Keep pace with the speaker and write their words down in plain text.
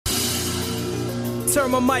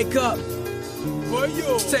Turn my mic up.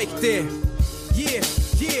 Take there. Yeah,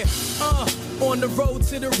 yeah, on the road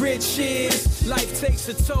to the riches. Life takes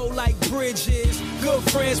a toll like bridges. Good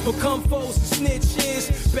friends become foes and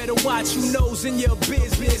snitches. Better watch who knows in your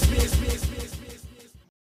business.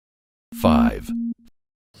 5.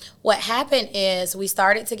 What happened is we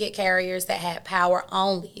started to get carriers that had power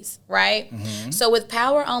onlys, right? So with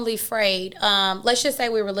power only freight, let's just say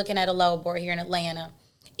we were looking at a load board here in Atlanta.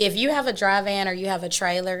 If you have a dry van or you have a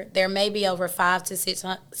trailer, there may be over 500 to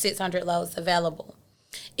 600 loads available.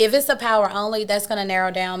 If it's a power only, that's going to narrow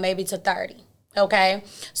down maybe to 30. Okay,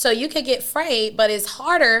 so you could get freight, but it's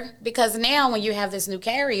harder because now when you have this new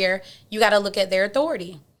carrier, you got to look at their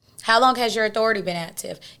authority. How long has your authority been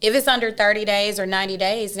active? If it's under 30 days or 90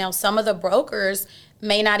 days, now some of the brokers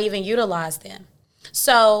may not even utilize them.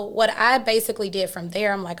 So what I basically did from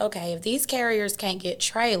there, I'm like, okay, if these carriers can't get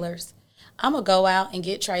trailers, I'm going to go out and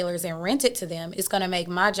get trailers and rent it to them. It's going to make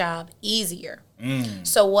my job easier.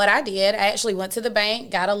 So what I did, I actually went to the bank,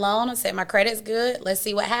 got a loan, and said, my credit's good. Let's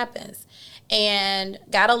see what happens. And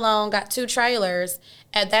got a loan, got 2 trailers.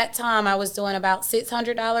 At that time, I was doing about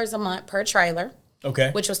 $600 a month per trailer. Okay.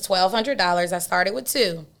 Which was $1,200. I started with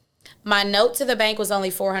 2. My note to the bank was only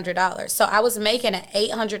 $400. So I was making an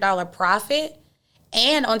 $800 profit.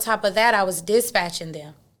 And on top of that, I was dispatching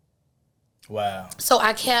them. Wow. So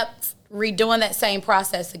I kept redoing that same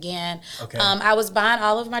process again. Okay. I was buying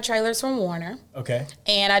all of my trailers from Warner. Okay.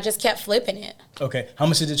 And I just kept flipping it. Okay. How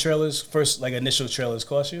much did the trailers, first, like initial trailers,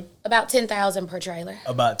 cost you? About $10,000 per trailer.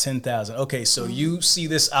 About $10,000. Okay, so you see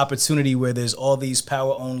this opportunity where there's all these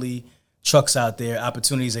power only trucks out there,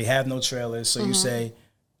 opportunities, they have no trailers, so you say,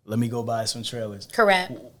 let me go buy some trailers.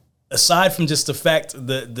 Correct. Aside from just the fact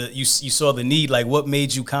that you saw the need, like what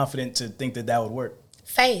made you confident to think that would work?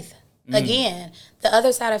 Faith. Again, the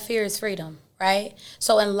other side of fear is freedom, right?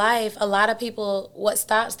 So in life, a lot of people, what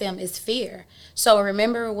stops them is fear. So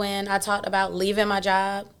remember when I talked about leaving my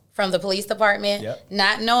job from the police department,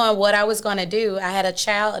 not knowing what I was going to do. I had a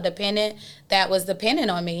child, a dependent that was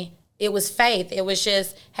dependent on me. It was faith. It was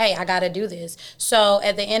just, hey, I got to do this. So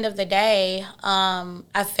at the end of the day,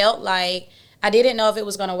 I felt like I didn't know if it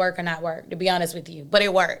was going to work or not work, to be honest with you. But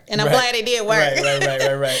it worked. And I'm glad it did work.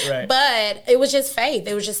 Right. But it was just faith.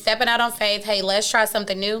 It was just stepping out on faith. Hey, let's try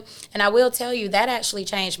something new. And I will tell you, that actually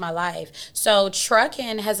changed my life. So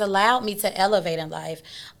trucking has allowed me to elevate in life.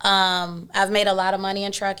 I've made a lot of money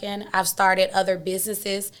in trucking. I've started other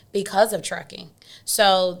businesses because of trucking.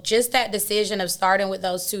 So just that decision of starting with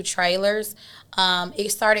those 2 trailers,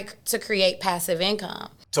 it started to create passive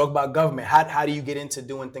income. Talk about government. How do you get into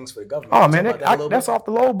doing things for the government? Oh, man, that's off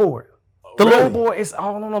the load board. The load board is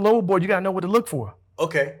all on the load board. You got to know what to look for.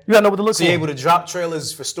 Okay. You got to know what to look for. So you're able to drop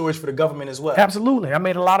trailers for storage for the government as well? Absolutely. I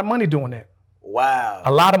made a lot of money doing that. Wow.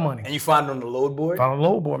 A lot of money. And you find it on the load board? On the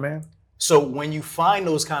load board, man. So when you find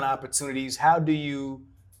those kind of opportunities, how do you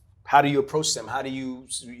approach them? How do you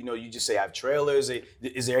just say I have trailers?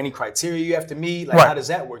 Is there any criteria you have to meet? Like, how does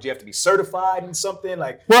that work? Do you have to be certified in something?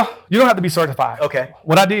 Well, you don't have to be certified. Okay.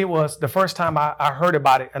 What I did was, the first time I heard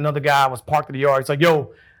about it, another guy was parked in the yard. He's like,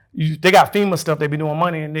 yo, they got FEMA stuff. They be doing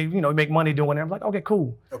money and they, make money doing it. I'm like, okay,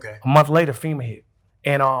 cool. Okay. A month later, FEMA hit.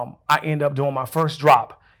 And I ended up doing my first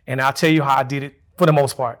drop. And I'll tell you how I did it for the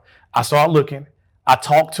most part. I started looking. I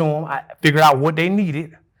talked to them. I figured out what they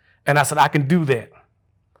needed. And I said, I can do that.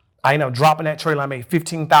 I ended up dropping that trailer. I made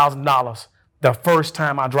 $15,000 the first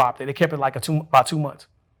time I dropped it. They kept it like about 2 months.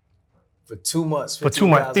 For 2 months? For 2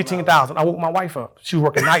 months, $15,000. I woke my wife up. She was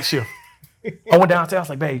working night shift. I went downstairs. I was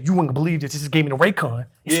like, babe, you wouldn't believe this. This just gave me the Raycon.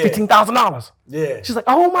 It's $15,000. Yeah. She's like,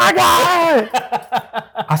 oh my God.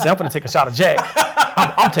 I said, I'm going to take a shot of Jack.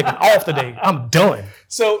 I'm taking off today. I'm done.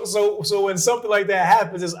 So when something like that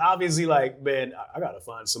happens, it's obviously like, man, I got to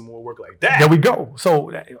find some more work like that. There we go.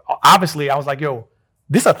 So obviously I was like, yo,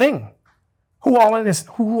 this a thing. Who all in this?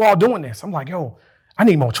 Who all doing this? I'm like, yo, I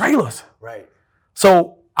need more trailers. Right.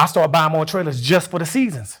 So I started buying more trailers just for the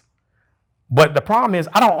seasons. But the problem is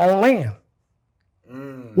I don't own land.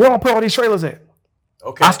 Where do I put all these trailers at?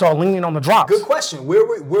 Okay. I start leaning on the drops. Good question. Where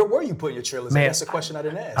were you putting your trailers? Man, that's a question I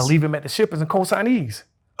didn't ask. I leave them at the shippers and consignees.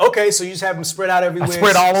 Okay, so you just have them spread out everywhere. I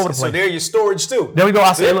spread all over the place. So they're your storage too. There we go.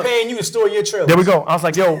 I said, they're paying you to store your trailers. There we go. I was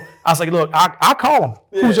like, look, I call them.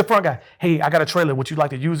 Yeah. Who's your front guy? Hey, I got a trailer. Would you like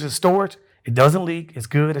to use it as storage? It doesn't leak. It's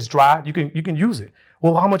good. It's dry. You can use it.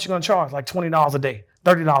 Well, how much you gonna charge? Like $20 a day,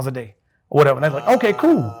 $30 a day, or whatever. And they're like, okay,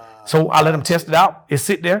 cool. So I let them test it out. It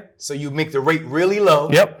sit there. So you make the rate really low.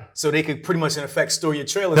 Yep. So they could pretty much in effect store your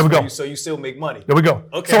trailers there we go. You, so you still make money. There we go.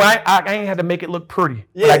 Okay. So I ain't had to make it look pretty.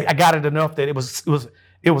 Yeah. But I got it enough that it was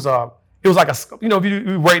like a, if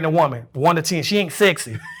you rating a woman 1 to 10, she ain't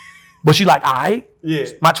sexy. But she like, all right. Yeah.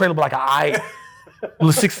 My trailer was like, all right.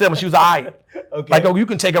 Was 6'7", she was all right. Okay. Like, oh, you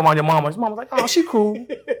can take her around your mama. His mama was like, oh, she cool.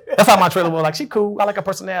 That's how my trailer was like, she cool. I like her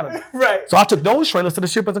personality. Right. So I took those trailers to the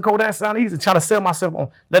shippers in Cold Ass Southeast and trying to sell myself on,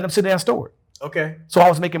 let them sit there and store it. Okay. So I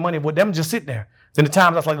was making money with them just sitting there. Then the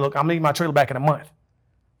times I was like, look, I'm leaving my trailer back in a month.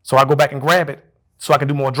 So I go back and grab it so I can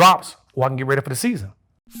do more drops or I can get ready for the season.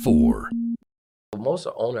 4. Most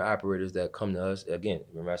owner operators that come to us, again,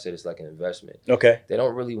 remember I said it's like an investment. Okay. They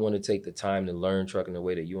don't really want to take the time to learn trucking the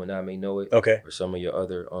way that you and I may know it. Okay. Or some of your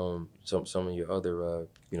other some of your other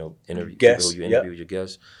interview Guests, people who you interview, your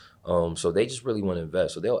guests. So they just really want to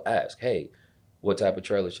invest. So they'll ask, hey, what type of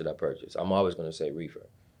trailer should I purchase? I'm always going to say reefer,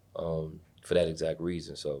 for that exact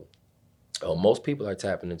reason. So most people are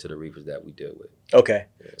tapping into the reefers that we deal with. Okay.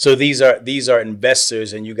 Yeah. So these are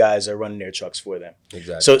investors, and you guys are running their trucks for them.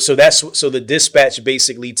 Exactly. So the dispatch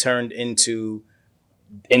basically turned into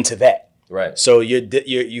that. Right. So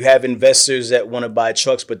you have investors that want to buy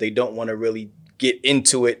trucks, but they don't want to really get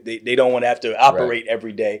into it. They don't want to have to operate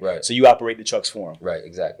every day. Right. So you operate the trucks for them. Right,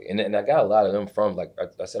 exactly. And I got a lot of them from, like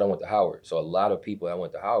I said, I went to Howard. So a lot of people I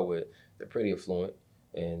went to Howard with, they're pretty affluent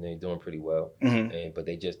and they're doing pretty well. Mm-hmm. But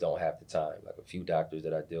they just don't have the time. Like a few doctors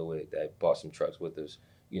that I deal with that bought some trucks with us,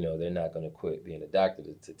 they're not going to quit being a doctor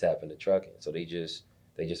to tap into trucking. So they just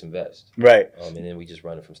invest. Right. And then we just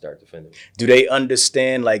run it from start to finish. Do they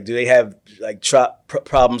understand, like, do they have, like,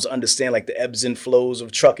 problems to understand, like, the ebbs and flows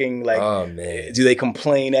of trucking? Like, oh, man. Do they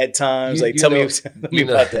complain at times? Tell me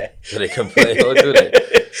about that. Do they complain? Don't do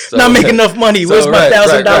that. So, not making enough money. Where's my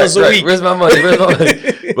 $1,000 a week? Where's my money?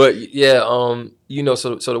 But yeah,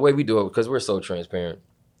 so the way we do it, because we're so transparent.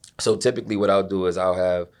 So typically what I'll do is I'll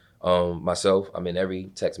have myself, I'm in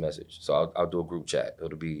every text message. So I'll do a group chat.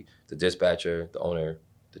 It'll be the dispatcher, the owner,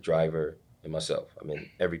 the driver, and myself. I'm in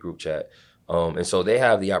every group chat. And so they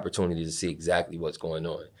have the opportunity to see exactly what's going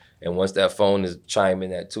on. And once that phone is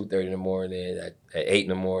chiming at 2:30 in the morning, at 8 in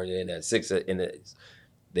the morning, at 6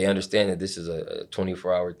 they understand that this is a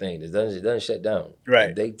 24-hour thing. It doesn't shut down. Right.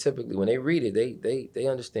 And they typically, when they read it, they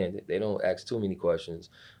understand it. They don't ask too many questions.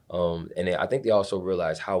 I think they also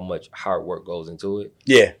realize how much hard work goes into it.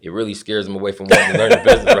 Yeah. It really scares them away from wanting to learn the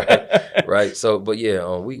business, right? Right. So, but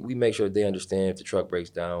yeah, we make sure they understand if the truck breaks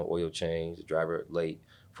down, oil change, the driver late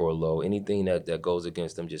for a low, anything that goes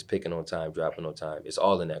against them, just picking on time, dropping on time. It's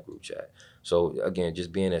all in that group chat. So again,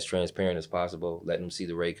 just being as transparent as possible, letting them see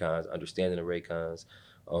the Raycons, understanding the Raycons.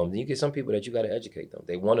 Then you get some people that you got to educate them.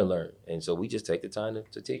 They want to learn. And so we just take the time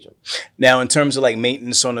to teach them. Now, in terms of like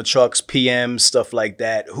maintenance on the trucks, PM, stuff like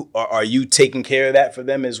that, are you taking care of that for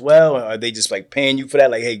them as well? Or are they just like paying you for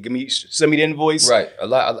that? Like, hey, send me the invoice. Right.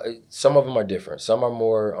 Some of them are different. Some are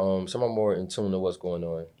more in tune to what's going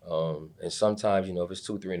on. And sometimes, if it's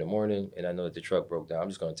 2, 3 in the morning and I know that the truck broke down, I'm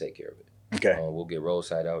just going to take care of it. Okay. We'll get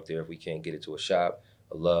roadside out there if we can't get it to a shop,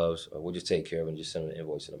 a Love's. We'll just take care of it and just send them an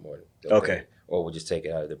invoice in the morning. Okay. Or we'll just take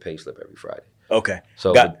it out of their pay slip every Friday. Okay.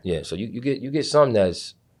 So so you get some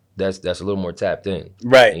that's a little more tapped in,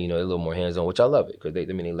 right? And, a little more hands on, which I love it because they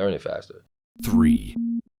learn it faster. 3.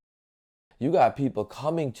 You got people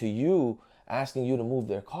coming to you asking you to move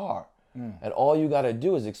their car, and all you got to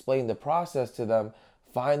do is explain the process to them,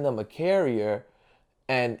 find them a carrier,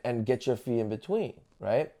 and get your fee in between,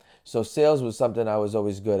 right? So sales was something I was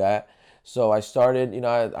always good at. So I started,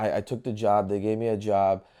 I took the job. They gave me a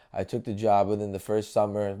job. I took the job within the first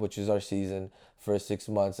summer, which is our season. First 6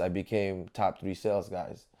 months, I became top 3 sales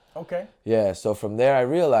guys. Okay. Yeah, so from there I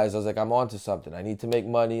realized, I was like, I'm onto something. I need to make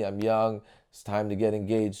money. I'm young. It's time to get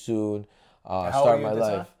engaged soon. Start my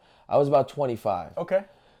life. I was about 25. Okay.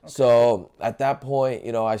 So at that point,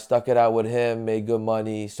 I stuck it out with him, made good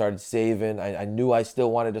money, started saving. I knew I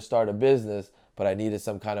still wanted to start a business, but I needed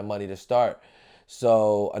some kind of money to start.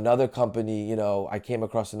 So another company, I came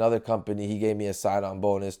across another company. He gave me a sign-on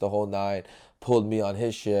bonus, the whole 9, pulled me on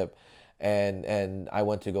his ship, and I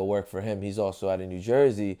went to go work for him. He's also out of New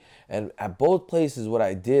Jersey. And at both places, what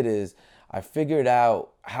I did is I figured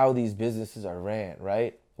out how these businesses are ran,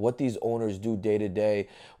 right? What these owners do day to day,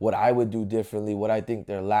 what I would do differently, what I think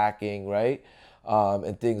they're lacking, right?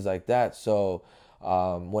 And things like that. So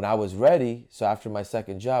when I was ready, so after my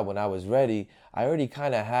second job, when I was ready, I already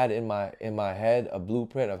kind of had in my head a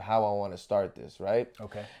blueprint of how I want to start this, right?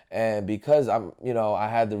 Okay. And because I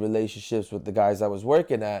had the relationships with the guys I was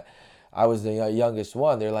working at, I was the youngest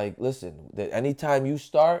one. They're like, listen, anytime you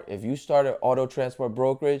start, if you start an auto transport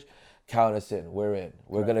brokerage, count us in. We're in.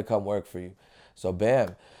 We're gonna come work for you. So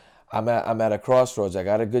bam, I'm at a crossroads. I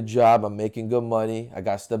got a good job. I'm making good money. I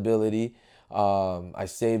got stability. I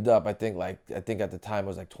saved up. I think at the time it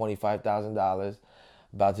was like $25,000.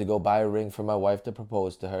 about to go buy a ring for my wife to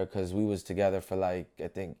propose to her, because we was together for like, I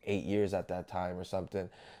think 8 years at that time or something.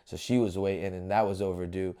 So she was waiting, and that was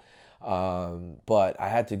overdue. But I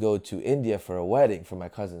had to go to India for a wedding, for my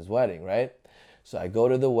cousin's wedding, right? So I go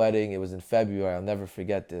to the wedding. It was in February. I'll never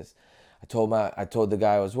forget this. I told the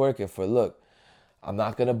guy I was working for, look, I'm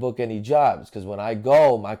not going to book any jobs, because when I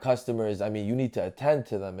go, my customers, I mean, you need to attend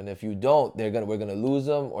to them. And if you don't, we're going to lose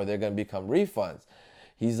them, or they're going to become refunds.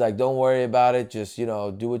 He's like, don't worry about it. Just, do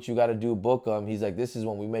what you got to do, book them. He's like, this is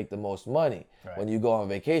when we make the most money, when you go on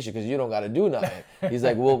vacation, because you don't got to do nothing. He's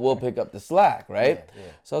like, we'll pick up the slack, right? Yeah.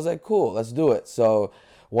 So I was like, cool, let's do it. So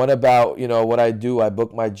what about, what I do, I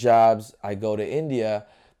book my jobs, I go to India,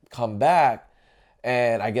 come back,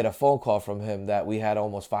 and I get a phone call from him that we had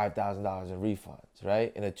almost $5,000 in refunds,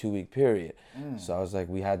 right? In a 2-week period. So I was like,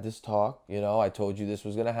 we had this talk, I told you this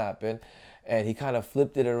was going to happen. And he kind of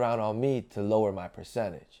flipped it around on me to lower my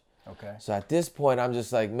percentage. Okay. So at this point, I'm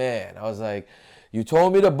just like, man, I was like, you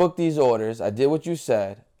told me to book these orders. I did what you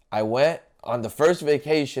said. I went on the first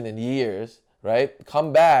vacation in years, right?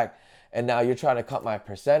 Come back, and now you're trying to cut my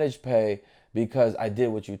percentage pay because I did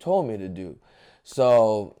what you told me to do.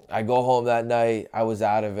 So I go home that night. I was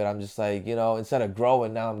out of it. I'm just like, instead of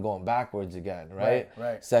growing, now I'm going backwards again, right?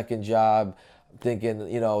 Right. Second job, thinking,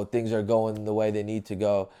 things are going the way they need to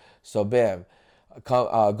go. So bam,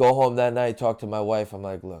 go home that night, talk to my wife. I'm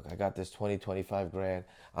like, look, I got this 25 grand.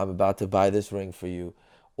 I'm about to buy this ring for you,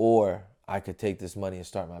 or I could take this money and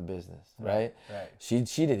start my business, right? She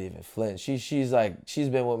didn't even flinch. She's like, she's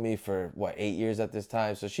been with me for 8 years at this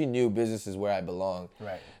time, so she knew business is where I belong.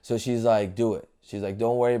 Right. So she's like, do it. She's like,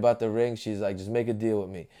 don't worry about the ring. She's like, just make a deal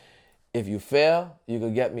with me. If you fail, you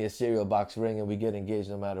could get me a cereal box ring, and we get engaged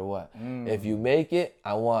no matter what. If you make it,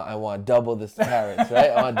 I want double the carats, right?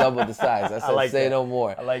 I want double the size. I said, say no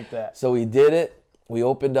more. I like that. So we did it. We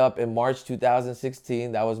opened up in March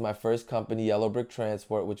 2016. That was my first company, Yellow Brick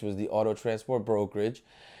Transport, which was the auto transport brokerage.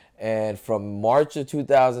 And from March of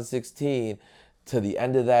 2016 to the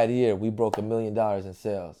end of that year, we broke $1 million in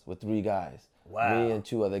sales with 3 guys. Wow. Me and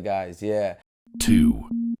 2 other guys, yeah. 2.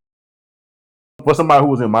 For somebody who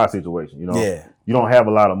was in my situation, you don't have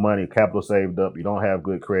a lot of money, capital saved up, you don't have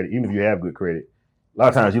good credit. Even if you have good credit, a lot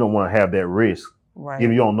of times you don't want to have that risk, Right. if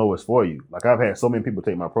you don't know it's for you. Like, I've had so many people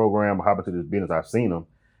take my program, hop into this business, I've seen them,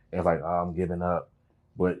 and it's like, oh, I'm giving up.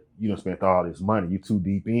 But you done spent all this money, you too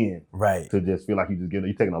deep in to just feel like you're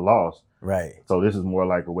taking a loss. Right. So this is more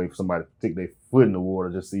like a way for somebody to stick their foot in the water,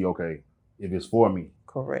 just see, okay, if it's for me,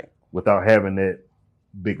 Correct. without having that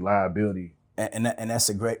big liability. And that's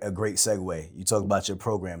a great segue. You talk about your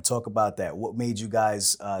program. Talk about that. What made you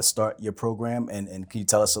guys start your program, and can you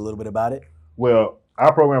tell us a little bit about it? Well,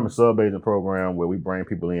 our program is a sub-agent program where we bring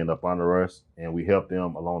people in up under us, and we help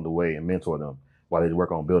them along the way and mentor them while they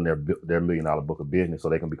work on building their $1 million book of business, so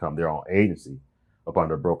they can become their own agency up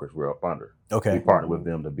under brokers we're up under. Okay. We partner with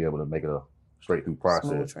them to be able to make it a straight through process.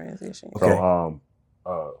 Smooth transition. Okay. So,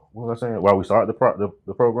 what was I saying? Well, we started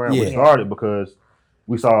the program. Yeah. We started because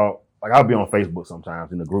we saw, like, I'll be on Facebook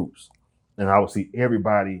sometimes in the groups, and I would see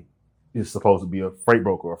everybody is supposed to be a freight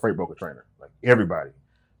broker or a freight broker trainer, like everybody.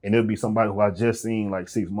 And it'll be somebody who I just seen like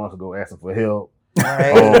 6 months ago asking for help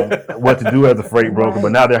on what to do as a freight broker,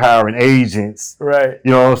 but now they're hiring agents. Right. You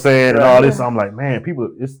know what I'm saying? And all this. I'm like, man,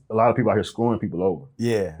 it's a lot of people out here screwing people over.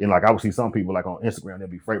 Yeah. And like, I would see some people like on Instagram, they'll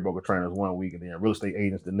be freight broker trainers one week and then real estate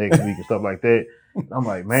agents the next week and stuff like that. And I'm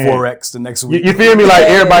like, man. Forex the next week. You feel me? Like,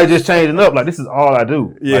 everybody just changing up. Like, this is all I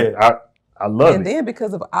do. Yeah. Like, I love And it. then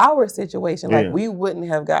because of our situation, Yeah. like we wouldn't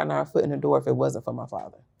have gotten our foot in the door if it wasn't for my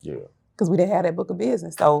father. Yeah. Because we didn't have that book of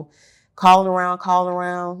business. So calling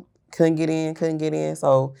around, couldn't get in.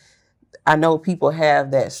 So I know people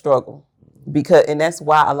have that struggle and that's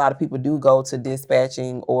why a lot of people do go to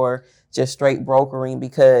dispatching or just straight brokering,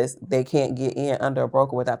 because they can't get in under a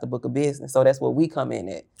broker without the book of business. So that's what we come in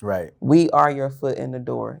at. Right. We are your foot in the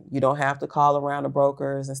door. You don't have to call around the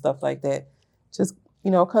brokers and stuff like that. Just,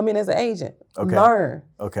 come in as an agent. Okay. Learn.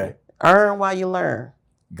 Okay. Earn while you learn.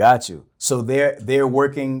 Got you. So they're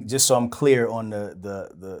working, just so I'm clear on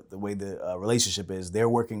the way the relationship is, they're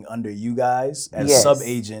working under you guys as Yes.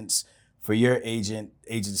 sub-agents for your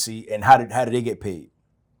agency. And how did they get paid?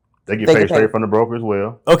 They get paid straight from the broker as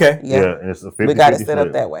well. Okay. Yeah. And it's a 50-50 We got it set split.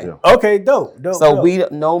 up that way. Yeah. Okay, dope. So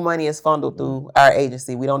no money is funneled through our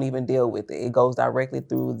agency. We don't even deal with it. It goes directly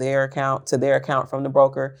through their account to their account from the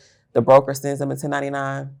broker. The broker sends them a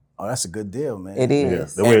 1099. Oh, that's a good deal, man. It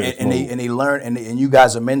is. The way it's And smooth. they learn, and you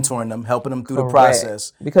guys are mentoring them, helping them through the Correct.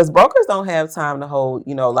 process. Because brokers don't have time to hold,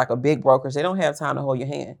 like a big brokerage, they don't have time to hold your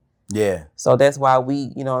hand. Yeah. So that's why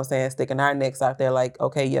we, sticking our necks out there like,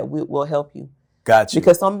 okay, yeah, we'll help you. Got you.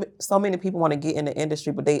 Because so many people want to get in the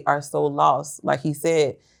industry, but they are so lost. Like he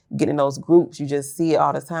said, getting in those groups, you just see it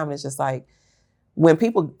all the time. And it's just like, when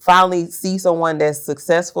people finally see someone that's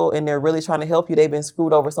successful and they're really trying to help you, they've been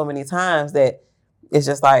screwed over so many times that it's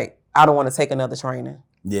just like, I don't want to take another training.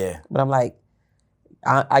 Yeah. But I'm like,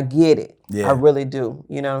 I get it. Yeah. I really do.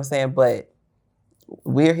 You know what I'm saying? But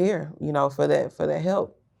we're here, for that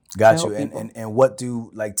help. Got you. And what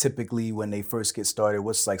do, like, typically when they first get started,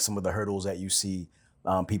 what's like some of the hurdles that you see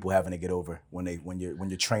people having to get over when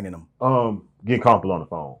you're training them? Get comfortable on the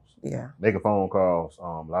phones. Yeah. Making phone calls. A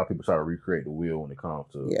lot of people try to recreate the wheel when it comes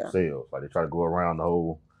to sales. Like they try to go around the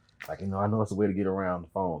whole, like, I know it's a way to get around the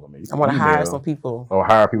phones. I mean, I want to hire some people. Or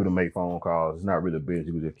hire people to make phone calls. It's not really a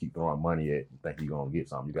business. You just keep throwing money at and think you're going to get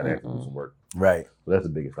something. You got to actually do some work. Right. So that's the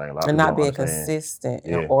biggest thing. A lot of and people not don't being understand. consistent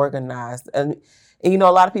and organized. And a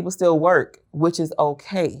lot of people still work, which is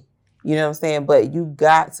okay. You know what I'm saying? But you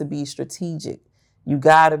got to be strategic. You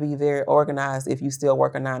got to be very organized if you still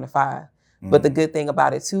work a 9 to 5. But the good thing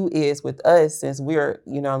about it too is with us, since we're,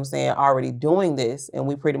 already doing this and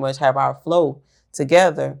we pretty much have our flow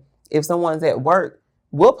together, if someone's at work,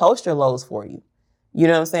 we'll post your loads for you. You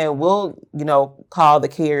know what I'm saying? We'll, call the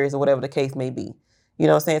carriers or whatever the case may be. You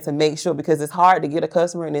know what I'm saying? To make sure, because it's hard to get a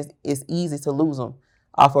customer and it's easy to lose them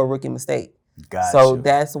off of a rookie mistake. Gotcha. So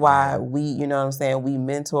that's why we, we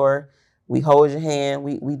mentor, we hold your hand,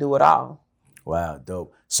 we do it all. Wow,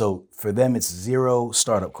 dope. So for them, it's zero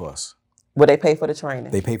startup costs. Well, they pay for the training.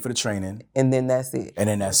 They pay for the training. And then that's it.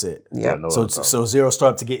 Yeah. So zero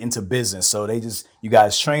startup to get into business. So you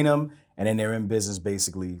guys train them and then they're in business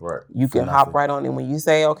basically. Right. You can hop right on in. When you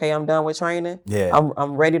say, okay, I'm done with training. Yeah.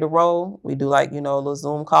 I'm ready to roll. We do a little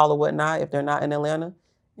Zoom call or whatnot if they're not in Atlanta.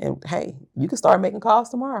 And hey, you can start making calls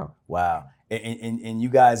tomorrow. Wow. And you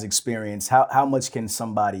guys experience, how much can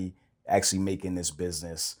somebody actually make in this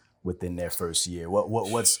business within their first year?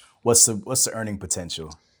 What's the earning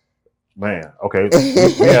potential? Man, okay.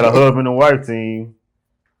 We had a husband and wife team.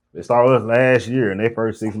 They started us last year. In their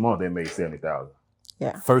first 6 months, they made $70,000.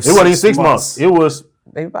 Yeah. It wasn't even 6 months. It was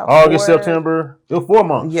maybe about August, September. It was 4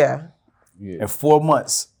 months. Yeah. In 4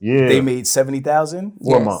 months, Yeah. they made $70,000?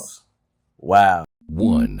 4 months. Wow.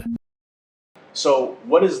 1. So,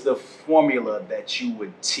 what is the formula that you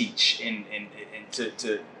would teach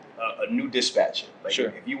to a new dispatcher? Like, Sure.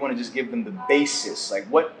 If you want to just give them the basis, like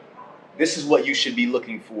this is what you should be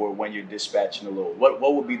looking for when you're dispatching a load.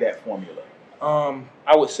 What would be that formula?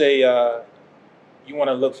 I would say you want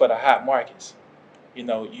to look for the hot markets. You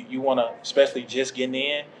want to, especially just getting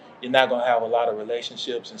in, you're not going to have a lot of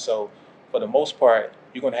relationships. And so for the most part,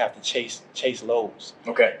 you're going to have to chase loads.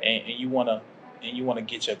 Okay. And you want to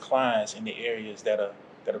get your clients in the areas that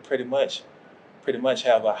are pretty much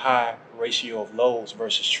have a high ratio of loads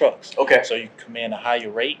versus trucks. Okay. So you can command a higher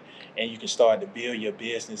rate and you can start to build your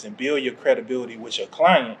business and build your credibility with your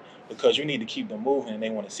client, because you need to keep them moving and they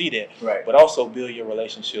want to see that. Right. But also build your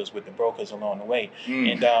relationships with the brokers along the way.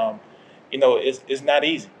 And it's not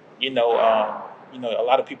easy. A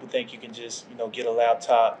lot of people think you can just get a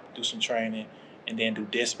laptop, do some training, and then do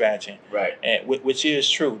dispatching. Right. And which is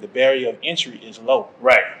true. The barrier of entry is low.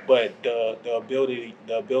 Right. But the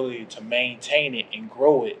ability to maintain it and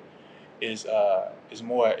grow it is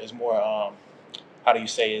more how do you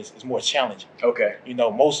say is more challenging. Okay.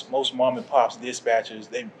 Most mom and pops dispatchers,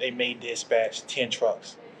 they may dispatch 10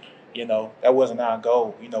 trucks. That wasn't our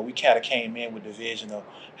goal. We kind of came in with the vision of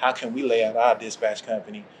how can we lay out our dispatch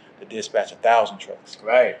company to dispatch 1,000 trucks.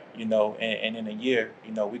 Right. And in a year,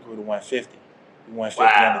 we grew to 150. We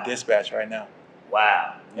 150 on the dispatch right now.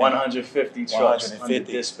 Wow. 150 trucks 150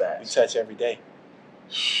 under dispatch. We touch every day.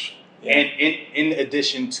 Yeah. And in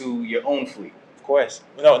addition to your own fleet. Of course.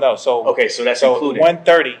 No. So okay, so that's included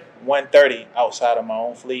 130 outside of my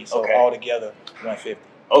own fleet. So okay. Altogether 150.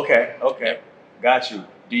 Okay. Got you.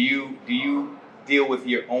 Do you deal with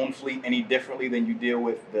your own fleet any differently than you deal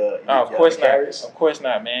with the of course the carriers? Not. Of course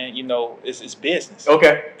not, man. It's business.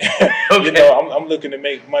 Okay. I'm looking to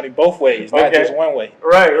make money both ways, not just one way.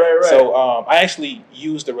 Right. So I actually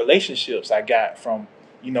use the relationships I got from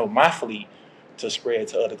my fleet to spread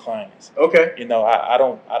to other clients. Okay. I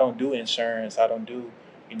don't do insurance. I don't do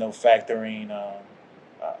factoring,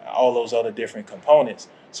 all those other different components.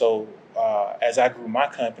 So as I grew my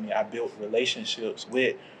company, I built relationships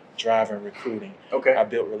with driver recruiting. Okay. I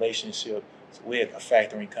built relationships with a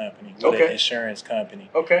factoring company, with an insurance company.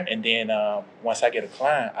 Okay. And then once I get a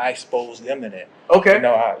client, I expose them to that. Okay.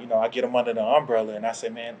 I get them under the umbrella and I say,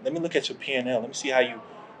 man, let me look at your P&L. Let me see how you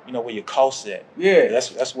where your costs at. Yeah.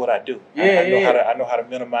 That's what I do. Yeah, I know how to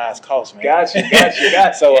minimize costs, man. Gotcha.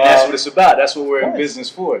 So and that's what it's about. That's what we're in business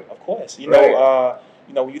for. Of course.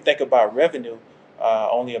 when you think about revenue,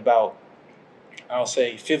 only about, I'll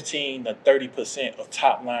say 15 to 30% of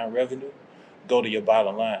top line revenue go to your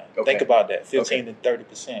bottom line. Okay. Think about that, 15 to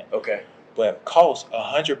 30%. Okay. But cost,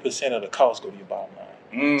 100% of the cost go to your bottom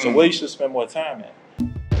line. So where you should spend more time at?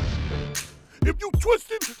 If you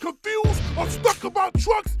twisted, confused, or stuck about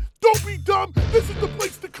trucks, don't be dumb. This is the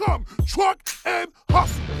place to come. Truck and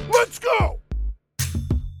Hustle. Let's go!